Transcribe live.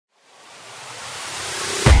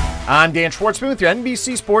I'm Dan Schwartzman with your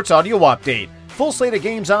NBC Sports Audio Update. Full slate of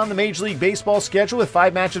games on the Major League Baseball schedule with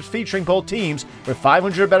 5 matchups featuring both teams with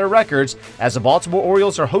 500 or better records as the Baltimore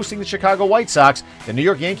Orioles are hosting the Chicago White Sox, the New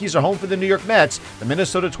York Yankees are home for the New York Mets, the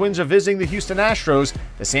Minnesota Twins are visiting the Houston Astros,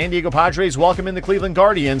 the San Diego Padres welcome in the Cleveland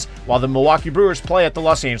Guardians, while the Milwaukee Brewers play at the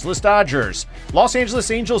Los Angeles Dodgers. Los Angeles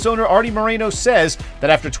Angels owner Artie Moreno says that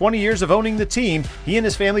after 20 years of owning the team, he and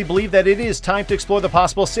his family believe that it is time to explore the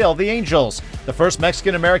possible sale of the Angels. The first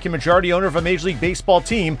Mexican-American majority owner of a Major League Baseball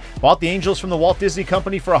team bought the Angels from the Walt Disney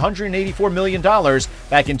Company for $184 million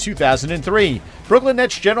back in 2003. Brooklyn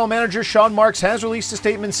Nets general manager Sean Marks has released a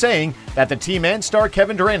statement saying that the team and star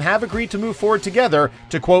Kevin Durant have agreed to move forward together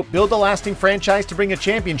to, quote, build a lasting franchise to bring a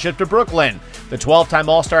championship to Brooklyn. The 12-time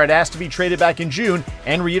All-Star had asked to be traded back in June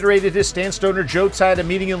and reiterated his stance to owner Joe Tsai at a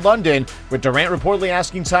meeting in London, with Durant reportedly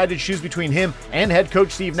asking Tsai to choose between him and head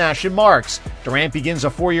coach Steve Nash and Marks. Durant begins a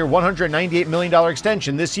 4-year, $198 million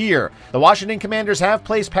extension this year. The Washington Commanders have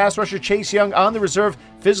placed pass rusher Chase Young on the reserve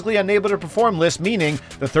physically unable to perform list, meaning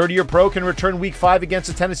the 30-year pro can return Week 5 against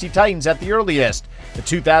the Tennessee Titans at the earliest. The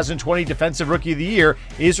 2020 Defensive Rookie of the Year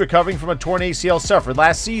is recovering from a torn ACL suffered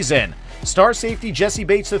last season. Star safety Jesse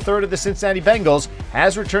Bates III of the Cincinnati Bengals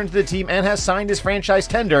has returned to the team and has signed his franchise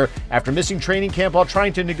tender after missing training camp while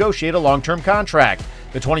trying to negotiate a long-term contract.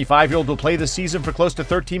 The 25-year-old will play this season for close to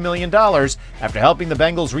 $13 million after helping the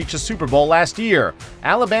Bengals reach the Super Bowl last year.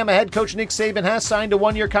 Alabama head coach Nick Saban has signed a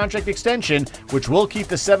 1-year contract extension, which will keep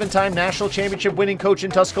the 7-time national championship winning coach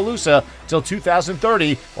in Tuscaloosa till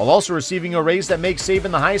 2030, while also receiving a raise that makes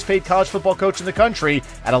Saban the highest-paid college football coach in the country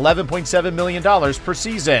at $11.7 million per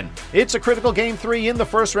season. It's a critical Game 3 in the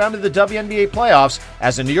first round of the WNBA playoffs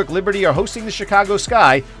as the New York Liberty are hosting the Chicago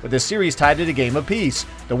Sky with the series tied at a game apiece.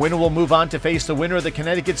 The winner will move on to face the winner of the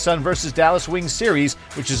Connecticut Sun versus Dallas Wings series,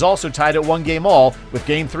 which is also tied at 1 game all, with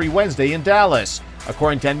Game 3 Wednesday in Dallas.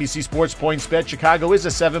 According to NBC Sports PointsBet, Chicago is a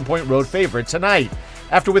 7-point road favorite tonight.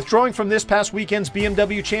 After withdrawing from this past weekend's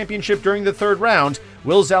BMW Championship during the 3rd round,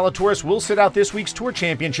 Will Zalatoris will sit out this week's Tour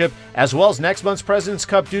Championship as well as next month's President's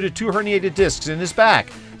Cup due to 2 herniated discs in his back.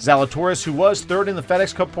 Zalatoris, who was 3rd in the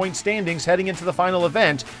FedEx Cup point standings heading into the final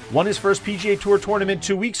event, won his first PGA Tour tournament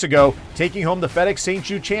 2 weeks ago, taking home the FedEx St.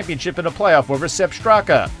 Jude Championship in a playoff over Sepp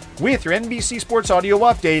Straka. With your NBC Sports Audio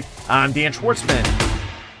Update, I'm Dan Schwartzman.